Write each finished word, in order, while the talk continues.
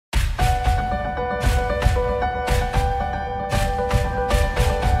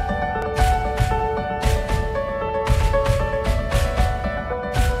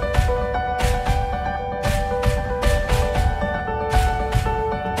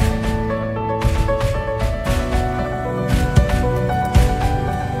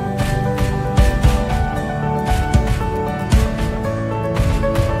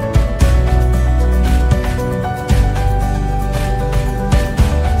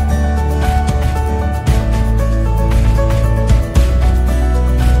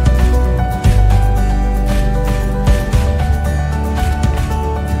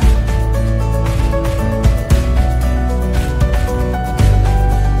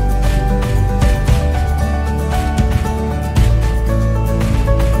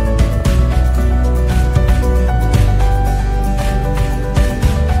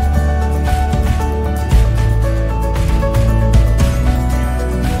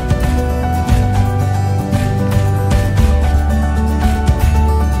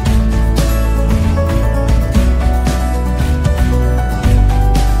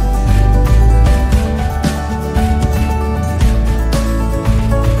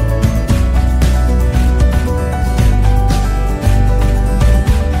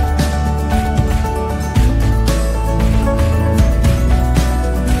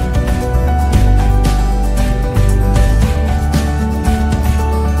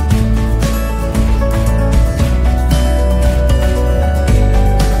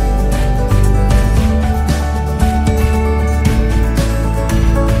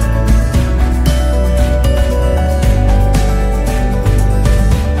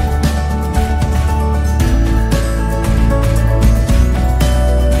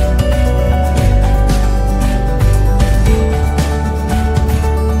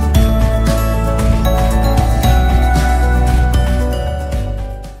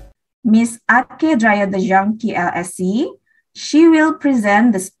Ms. Akke Draijer de-Jong, QLSc. She will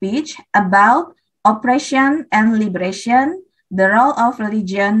present the speech about oppression and liberation, the role of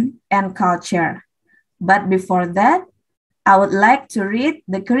religion and culture. But before that, I would like to read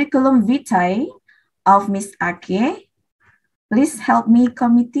the curriculum vitae of Ms. Akke. Please help me,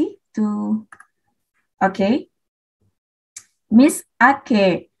 committee, to... Okay. Ms.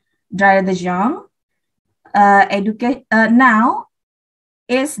 Akke Draijer de-Jong now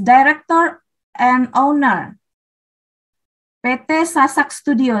is director and owner PT Sasak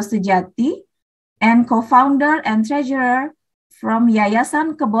Studio Sejati and co-founder and treasurer from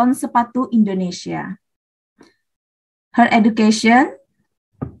Yayasan Kebon Sepatu Indonesia. Her education,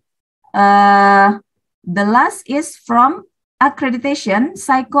 the last is from Accreditation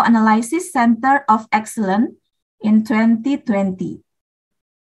Psychoanalysis Center of Excellence in 2020.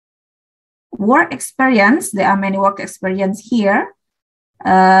 Work experience, there are many work experience here.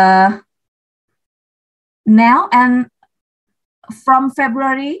 Now and from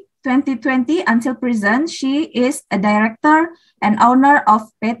February 2020 until present, she is a director and owner of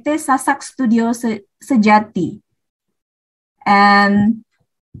PT Sasak Studio Sejati. And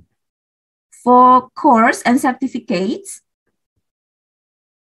for course and certificates,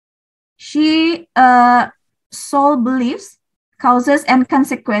 she solve beliefs, causes and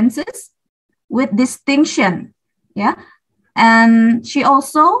consequences with distinction. Yeah, and she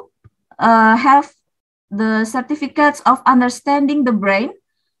also have the certificates of understanding the brain,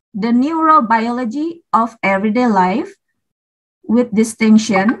 the neurobiology of everyday life with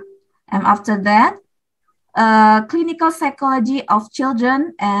distinction. And after that, clinical psychology of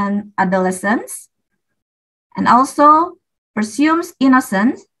children and adolescents, and also presumes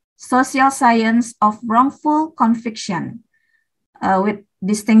innocence, social science of wrongful conviction with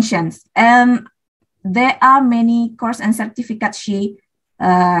distinctions. And there are many course and certificates she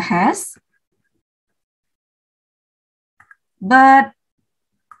has. But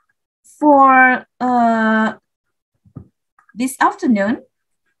for this afternoon,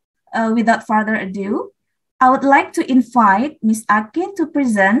 without further ado, I would like to invite Ms. Akke to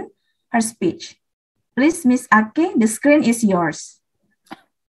present her speech. Please, Ms. Akke, the screen is yours.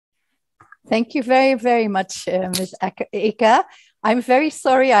 Thank you very, very much, Ms. Ika. I'm very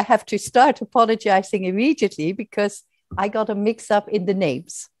sorry I have to start apologizing immediately because I got a mix-up in the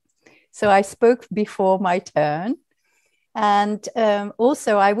names. So I spoke before my turn. And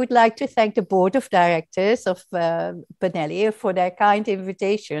also, I would like to thank the board of directors of Peneleh for their kind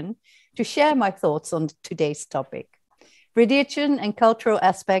invitation to share my thoughts on today's topic, religion and cultural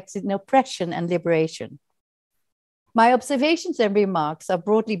aspects in oppression and liberation. My observations and remarks are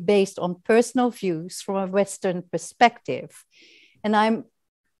broadly based on personal views from a Western perspective, and I'm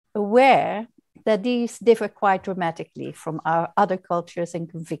aware that these differ quite dramatically from our other cultures and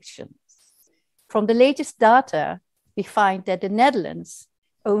convictions. From the latest data, we find that the Netherlands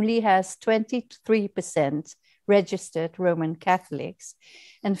only has 23% registered Roman Catholics,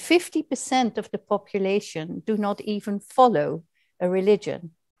 and 50% of the population do not even follow a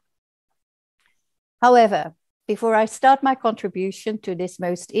religion. However, before I start my contribution to this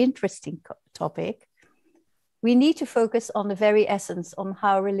most interesting topic, we need to focus on the very essence on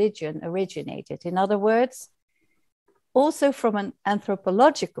how religion originated. In other words, also from an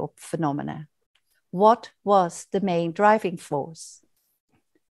anthropological phenomena. What was the main driving force?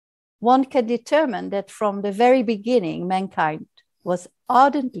 One can determine that from the very beginning, mankind was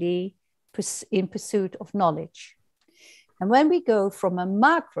ardently in pursuit of knowledge. And when we go from a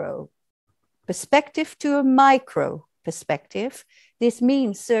macro perspective to a micro perspective, this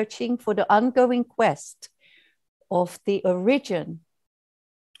means searching for the ongoing quest of the origin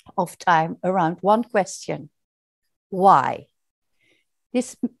of time around one question: why?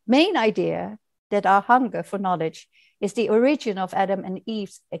 This main idea that our hunger for knowledge is the origin of Adam and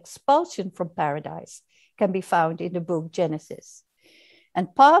Eve's expulsion from paradise can be found in the book Genesis,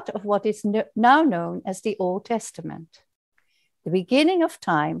 and part of what is now known as the Old Testament, the beginning of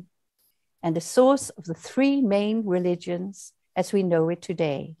time and the source of the three main religions as we know it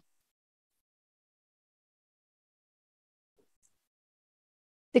today.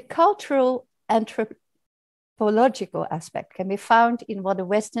 The cultural anthropological aspect can be found in what the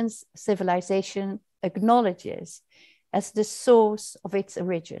Western civilization acknowledges as the source of its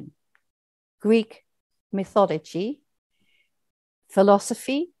origin: Greek mythology,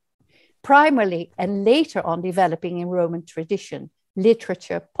 philosophy, primarily and later on developing in Roman tradition,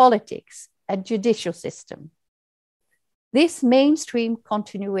 literature, politics, and judicial system. This mainstream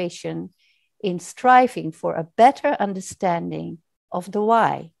continuation in striving for a better understanding of the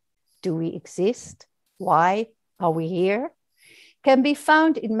why. Do we exist? Why are we here? can be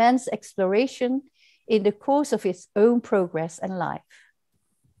found in man's exploration in the course of his own progress and life.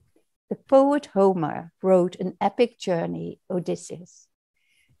 The poet Homer wrote an epic journey, Odysseus,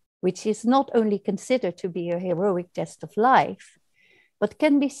 which is not only considered to be a heroic test of life, but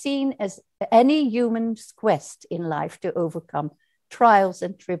can be seen as any human's quest in life to overcome trials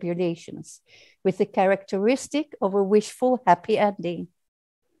and tribulations, with the characteristic of a wishful happy ending.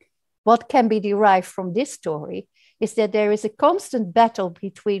 What can be derived from this story is that there is a constant battle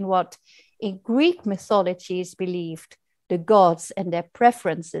between what in Greek mythology is believed the gods and their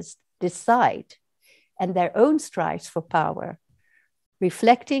preferences decide, and their own strives for power,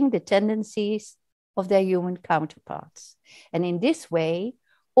 reflecting the tendencies of their human counterparts. And in this way,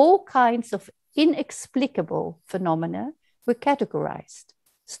 all kinds of inexplicable phenomena were categorized,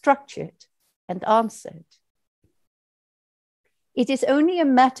 structured, and answered. It is only a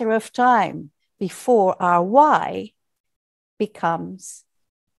matter of time before our why becomes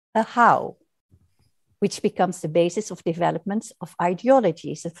a how, which becomes the basis of developments of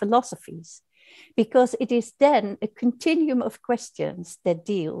ideologies and philosophies, because it is then a continuum of questions that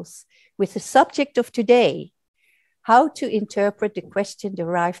deals with the subject of today, how to interpret the question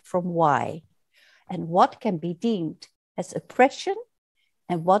derived from why, and what can be deemed as oppression,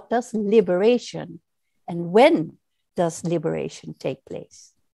 and what does liberation, and when does liberation take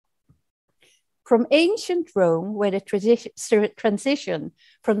place. From ancient Rome, where the transition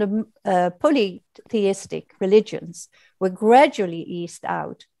from the polytheistic religions were gradually eased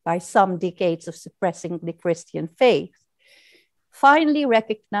out by some decades of suppressing the Christian faith, finally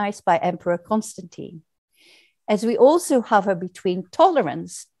recognized by Emperor Constantine. As we also hover between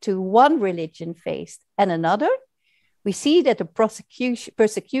tolerance to one religion faith and another, we see that the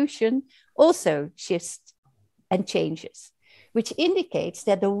persecution also shifts and changes, which indicates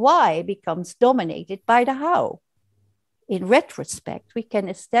that the why becomes dominated by the how. In retrospect, we can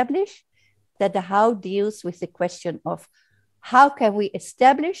establish that the how deals with the question of how can we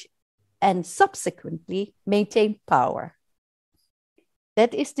establish and subsequently maintain power.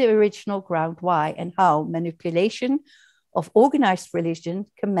 That is the original ground why and how manipulation of organized religion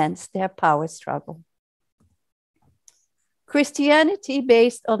commenced their power struggle. Christianity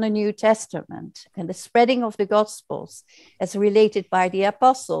based on the New Testament and the spreading of the Gospels as related by the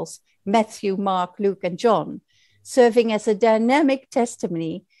apostles, Matthew, Mark, Luke, and John, serving as a dynamic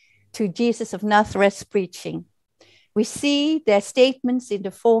testimony to Jesus of Nazareth's preaching. We see their statements in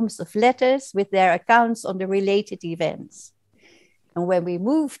the forms of letters with their accounts on the related events. And when we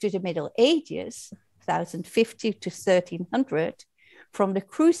move to the Middle Ages, 1050 to 1300, from the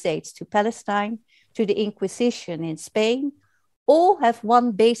Crusades to Palestine to the Inquisition in Spain, all have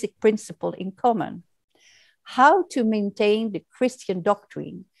one basic principle in common: how to maintain the Christian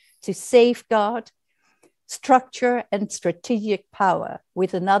doctrine to safeguard structure and strategic power,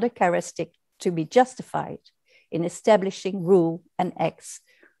 with another characteristic to be justified in establishing rule and acts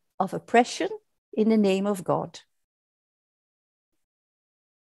of oppression in the name of God.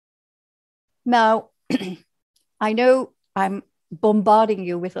 Now, I know I'm bombarding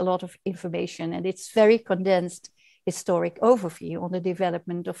you with a lot of information, and it's very condensed historic overview on the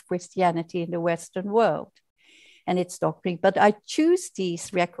development of Christianity in the Western world and its doctrine, but I choose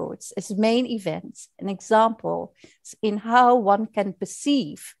these records as main events and examples in how one can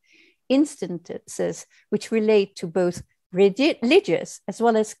perceive instances which relate to both religious as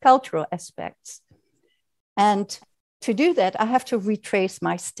well as cultural aspects. And to do that, I have to retrace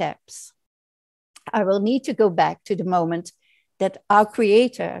my steps. I will need to go back to the moment that our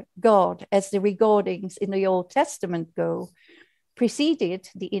Creator, God, as the recordings in the Old Testament go, preceded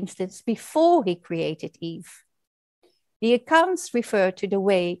the instance before he created Eve. The accounts refer to the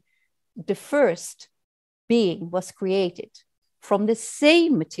way the first being was created from the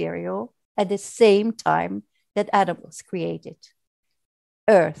same material at the same time that Adam was created,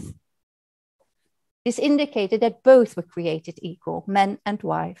 earth. This indicated that both were created equal, man and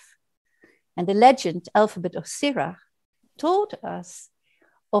wife. And the legend, Alphabet of Sirach, told us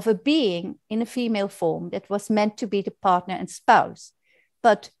of a being in a female form that was meant to be the partner and spouse,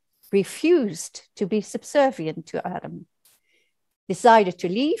 but refused to be subservient to Adam, decided to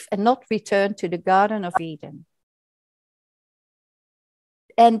leave and not return to the Garden of Eden.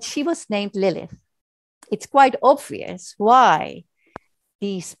 And she was named Lilith. It's quite obvious why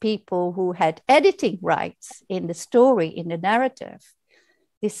these people who had editing rights in the story, in the narrative,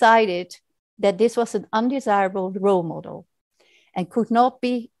 decided that this was an undesirable role model and could not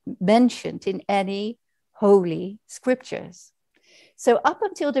be mentioned in any holy scriptures. So up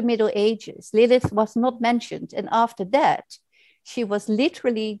until the Middle Ages, Lilith was not mentioned. And after that, she was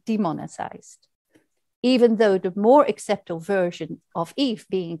literally demonized. even though the more acceptable version of Eve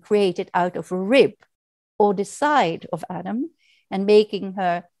being created out of a rib or the side of Adam and making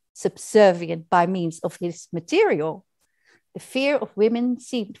her subservient by means of his material, the fear of women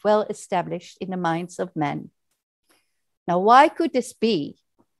seemed well established in the minds of men. Now, why could this be?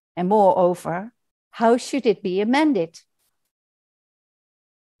 And moreover, how should it be amended?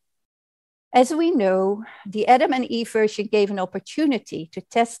 As we know, the Adam and Eve version gave an opportunity to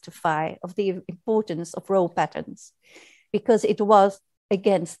testify of the importance of role patterns, because it was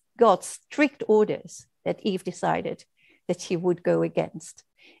against God's strict orders that Eve decided that she would go against,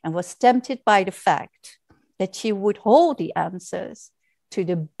 and was tempted by the fact that she would hold the answers to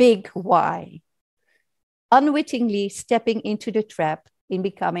the big why, unwittingly stepping into the trap in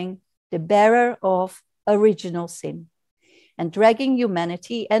becoming the bearer of original sin, and dragging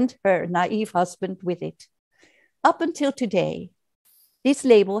humanity and her naive husband with it. Up until today, this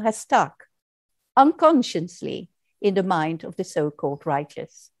label has stuck unconsciously in the mind of the so-called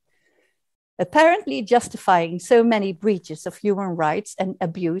righteous, apparently justifying so many breaches of human rights and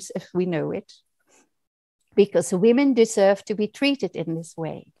abuse as we know it, because women deserve to be treated in this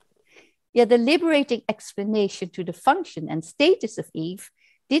way. Yet the liberating explanation to the function and status of Eve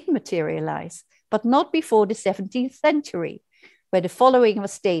did materialize, but not before the 17th century, where the following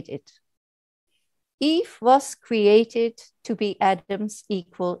was stated: Eve was created to be Adam's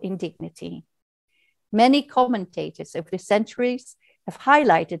equal in dignity. Many commentators over the centuries have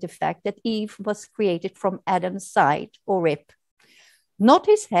highlighted the fact that Eve was created from Adam's side or rib, not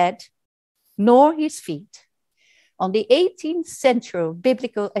his head, nor his feet. On the 18th century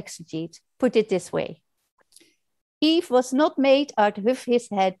biblical exegete put it this way: Eve was not made out of his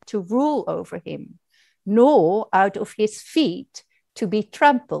head to rule over him, nor out of his feet to be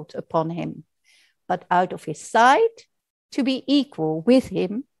trampled upon him, but out of his side to be equal with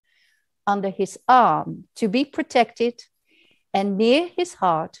him, under his arm to be protected, and near his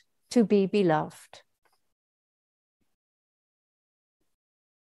heart to be beloved.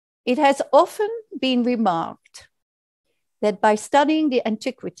 It has often been remarked that by studying the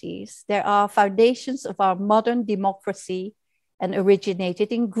antiquities, there are foundations of our modern democracy and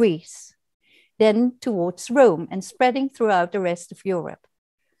originated in Greece, then towards Rome and spreading throughout the rest of Europe.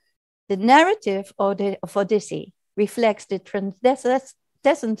 The narrative of Odyssey reflects the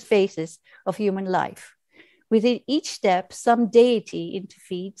transcendent phases of human life. Within each step, some deity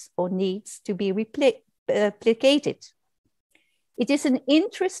intervenes or needs to be replicated. It is an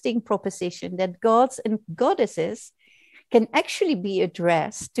interesting proposition that gods and goddesses can actually be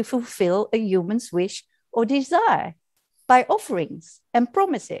addressed to fulfill a human's wish or desire by offerings and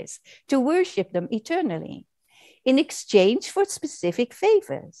promises to worship them eternally in exchange for specific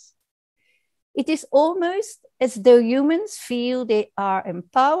favors. It is almost as though humans feel they are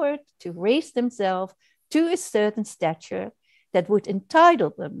empowered to raise themselves to a certain stature that would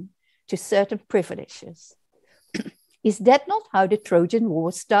entitle them to certain privileges. Is that not how the Trojan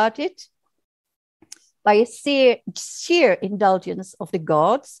War started? By a sheer indulgence of the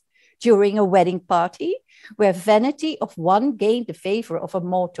gods during a wedding party, where vanity of one gained the favor of a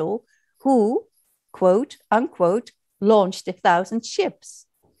mortal who, quote unquote, launched 1,000 ships.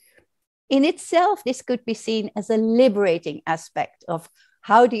 In itself, this could be seen as a liberating aspect of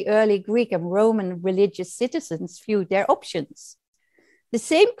how the early Greek and Roman religious citizens viewed their options. The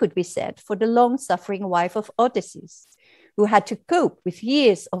same could be said for the long-suffering wife of Odysseus, who had to cope with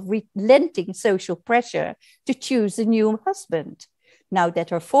years of relenting social pressure to choose a new husband, now that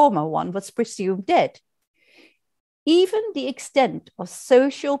her former one was presumed dead. Even the extent of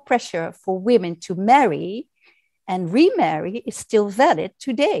social pressure for women to marry and remarry is still valid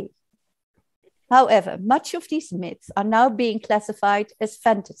today. However, much of these myths are now being classified as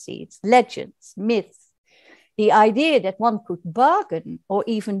fantasies, legends, myths. The idea that one could bargain or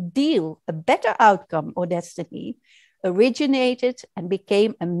even deal a better outcome or destiny originated and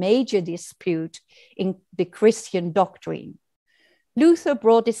became a major dispute in the Christian doctrine. Luther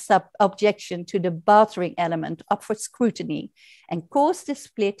brought this objection to the bartering element up for scrutiny and caused a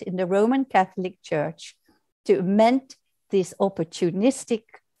split in the Roman Catholic Church to amend this opportunistic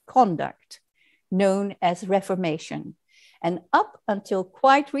conduct known as Reformation. And up until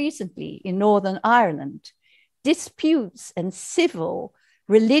quite recently in Northern Ireland, disputes and civil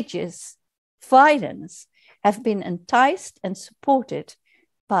religious violence have been enticed and supported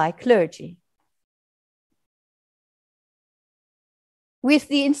by clergy. With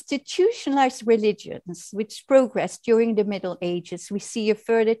the institutionalized religions which progressed during the Middle Ages, we see a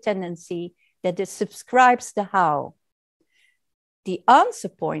further tendency that it subscribes the how. The answer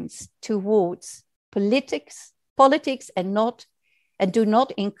points towards politics and do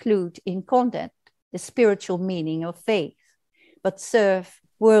not include in content the spiritual meaning of faith, but serve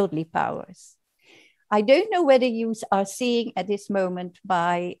worldly powers. I don't know whether you are seeing at this moment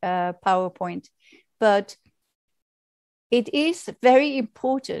my PowerPoint, but it is very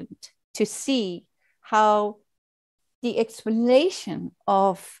important to see how the explanation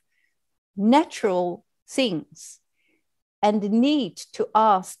of natural things and the need to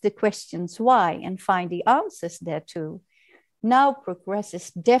ask the questions why and find the answers thereto now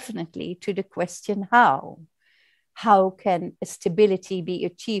progresses definitely to the question how. How can a stability be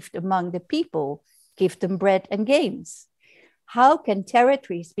achieved among the people? Give them bread and games. How can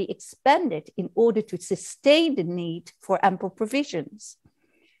territories be expanded in order to sustain the need for ample provisions?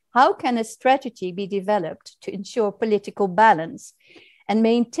 How can a strategy be developed to ensure political balance and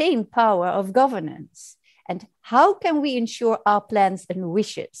maintain power of governance? And how can we ensure our plans and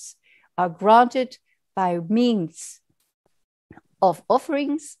wishes are granted by means of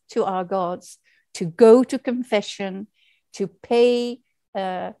offerings to our gods, to go to confession, to pay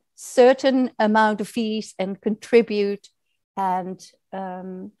a certain amount of fees and contribute and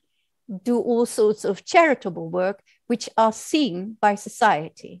do all sorts of charitable work which are seen by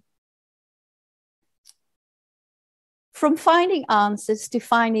society? From finding answers to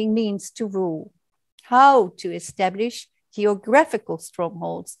finding means to rule, how to establish geographical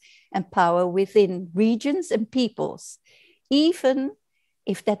strongholds and power within regions and peoples, even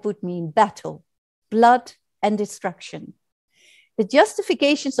if that would mean battle, blood, and destruction. The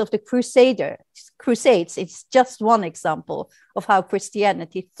justifications of the Crusades is just one example of how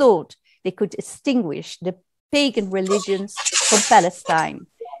Christianity thought they could extinguish the pagan religions from Palestine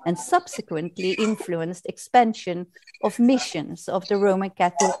and subsequently influenced expansion of missions of the Roman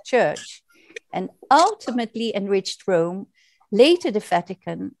Catholic Church and ultimately enriched Rome, later the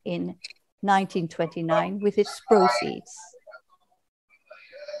Vatican in 1929 with its proceeds.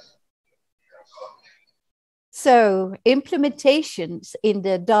 So implementations in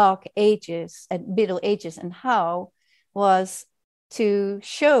the Dark Ages and Middle Ages and how was to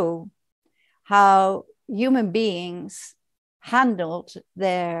show how human beings handled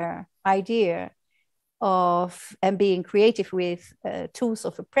their idea of and being creative with tools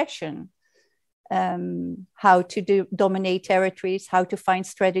of oppression, how to dominate territories, how to find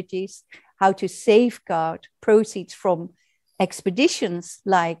strategies, how to safeguard proceeds from expeditions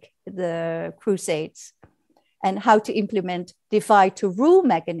like the Crusades, and how to implement divide to rule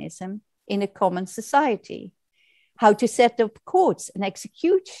mechanism in a common society, how to set up courts and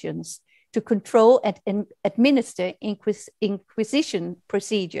executions to control and administer inquisition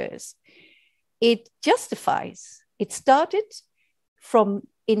procedures. It justifies. It started from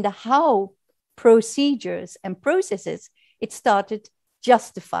in the how procedures and processes, it started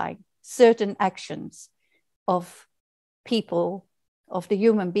justifying certain actions of people, of the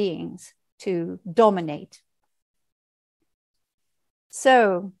human beings to dominate.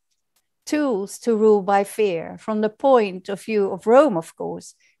 So, tools to rule by fear. From the point of view of Rome, of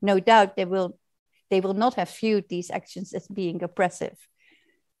course, no doubt they will not have viewed these actions as being oppressive.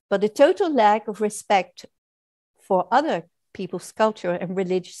 But the total lack of respect for other people's culture and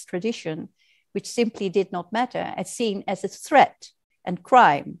religious tradition, which simply did not matter, as seen as a threat and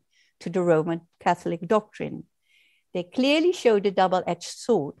crime to the Roman Catholic doctrine. They clearly show the double-edged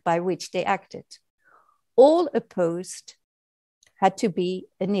sword by which they acted. All opposed had to be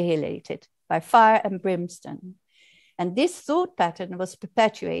annihilated by fire and brimstone. And this thought pattern was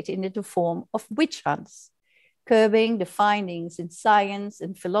perpetuated in the form of witch hunts, curbing the findings in science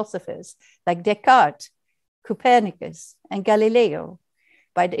and philosophers like Descartes, Copernicus, and Galileo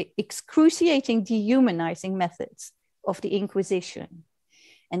by the excruciating dehumanizing methods of the Inquisition.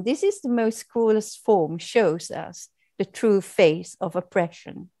 And this is the most cruelest form, shows us the true face of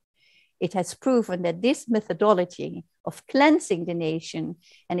oppression. It has proven that this methodology of cleansing the nation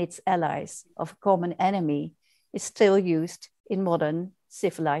and its allies of a common enemy is still used in modern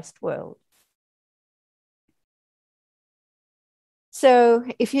civilized world. So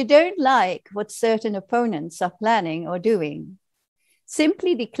if you don't like what certain opponents are planning or doing,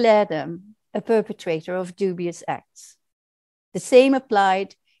 simply declare them a perpetrator of dubious acts. The same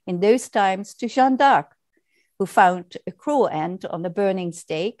applied in those times to Jeanne d'Arc, who found a cruel end on the burning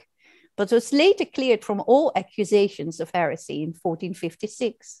stake, but was later cleared from all accusations of heresy in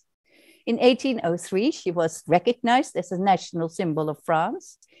 1456. In 1803, she was recognized as a national symbol of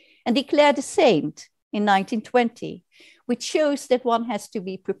France and declared a saint in 1920, which shows that one has to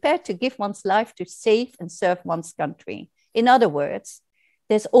be prepared to give one's life to save and serve one's country. In other words,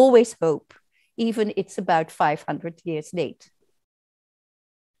 there's always hope, even it's about 500 years late.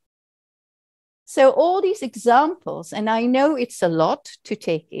 So all these examples, and I know it's a lot to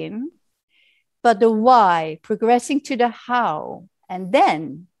take in, but the why, progressing to the how, and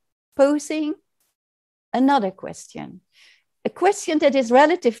then posing another question, a question that is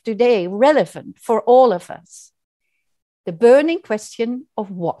relative today, relevant for all of us. The burning question of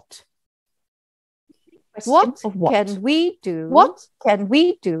what? What can we do? What can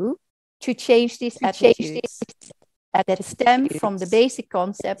we do to change these attitudes that stem from the basic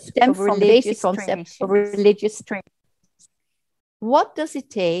concept of religious training? What does it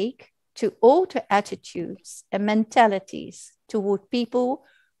take to alter attitudes and mentalities toward people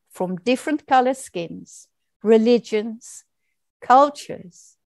from different color skins, religions,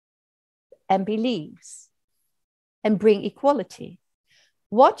 cultures, and beliefs, and bring equality?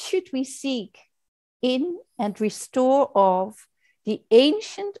 What should we seek in and restore of the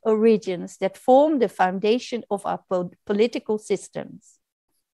ancient origins that form the foundation of our political systems?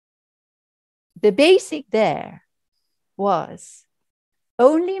 The basic there was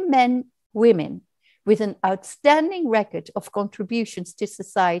only men, women with an outstanding record of contributions to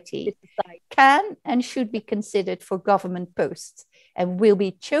society can and should be considered for government posts and will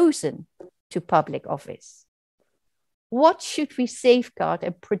be chosen to public office. What should we safeguard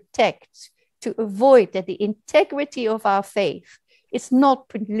and protect to avoid that the integrity of our faith is not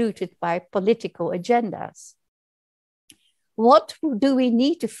polluted by political agendas? What do we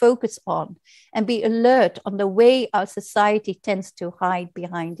need to focus on and be alert on the way our society tends to hide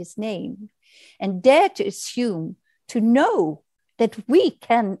behind his name and dare to assume, to know that we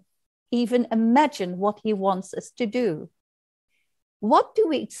can even imagine what he wants us to do? What do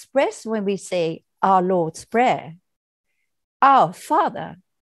we express when we say our Lord's Prayer? Our Father.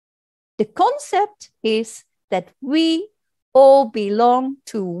 The concept is that we all belong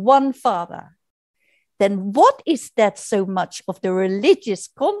to one Father. Then what is that so much of the religious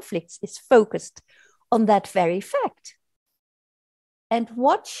conflicts is focused on that very fact? And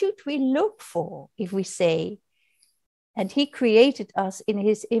what should we look for if we say, and he created us in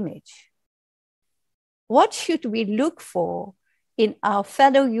his image? What should we look for in our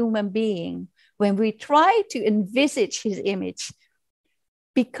fellow human being when we try to envisage his image?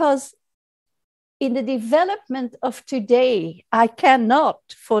 Because in the development of today, I cannot,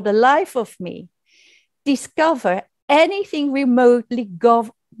 for the life of me, discover anything remotely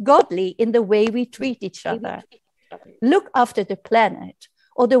godly in the way we treat each other, look after the planet,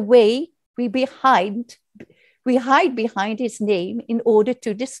 or the way we hide behind his name in order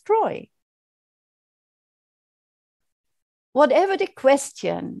to destroy. Whatever the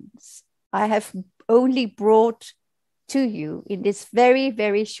questions I have only brought to you in this very,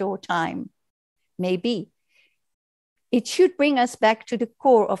 very short time may be, it should bring us back to the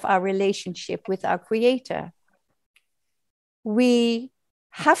core of our relationship with our Creator. We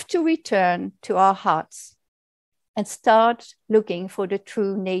have to return to our hearts and start looking for the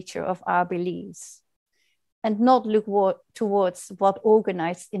true nature of our beliefs and not look towards what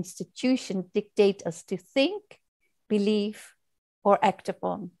organized institutions dictate us to think, believe, or act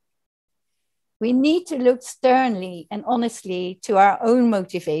upon. We need to look sternly and honestly to our own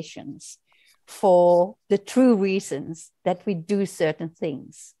motivations for the true reasons that we do certain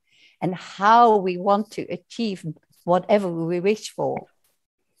things and how we want to achieve whatever we wish for.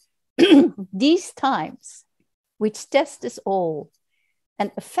 These times, which test us all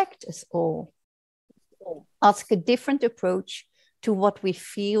and affect us all, ask a different approach to what we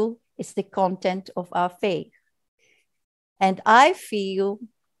feel is the content of our faith. And I feel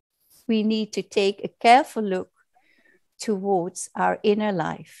we need to take a careful look towards our inner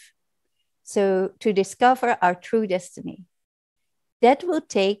life. So to discover our true destiny, that will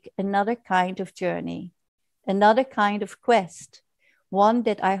take another kind of journey, another kind of quest, one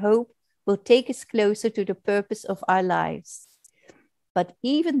that I hope will take us closer to the purpose of our lives. But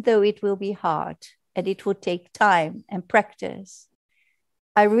even though it will be hard and it will take time and practice,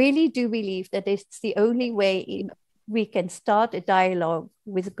 I really do believe that it's the only way we can start a dialogue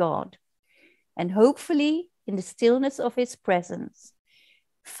with God. And hopefully, in the stillness of his presence,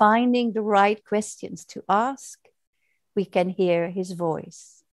 finding the right questions to ask, we can hear his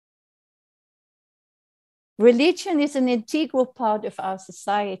voice. Religion is an integral part of our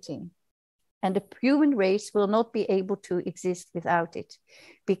society, and the human race will not be able to exist without it,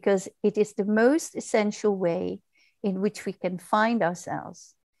 because it is the most essential way in which we can find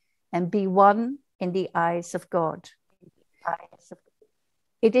ourselves and be one in the eyes of God.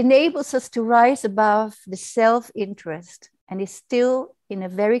 It enables us to rise above the self-interest and is still in the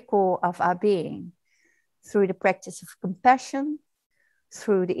very core of our being through the practice of compassion,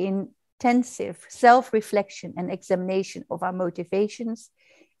 through the intensive self-reflection and examination of our motivations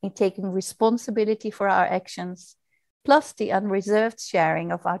in taking responsibility for our actions, plus the unreserved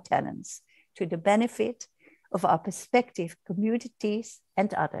sharing of our talents to the benefit of our perspective communities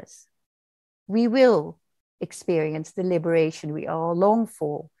and others. We will experience the liberation we all long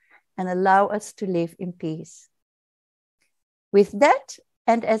for and allow us to live in peace. With that,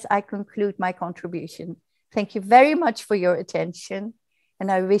 and as I conclude my contribution, thank you very much for your attention,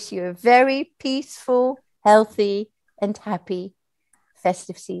 and I wish you a very peaceful, healthy, and happy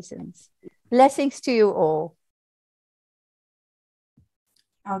festive seasons. Blessings to you all.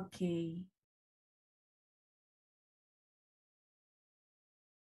 Okay.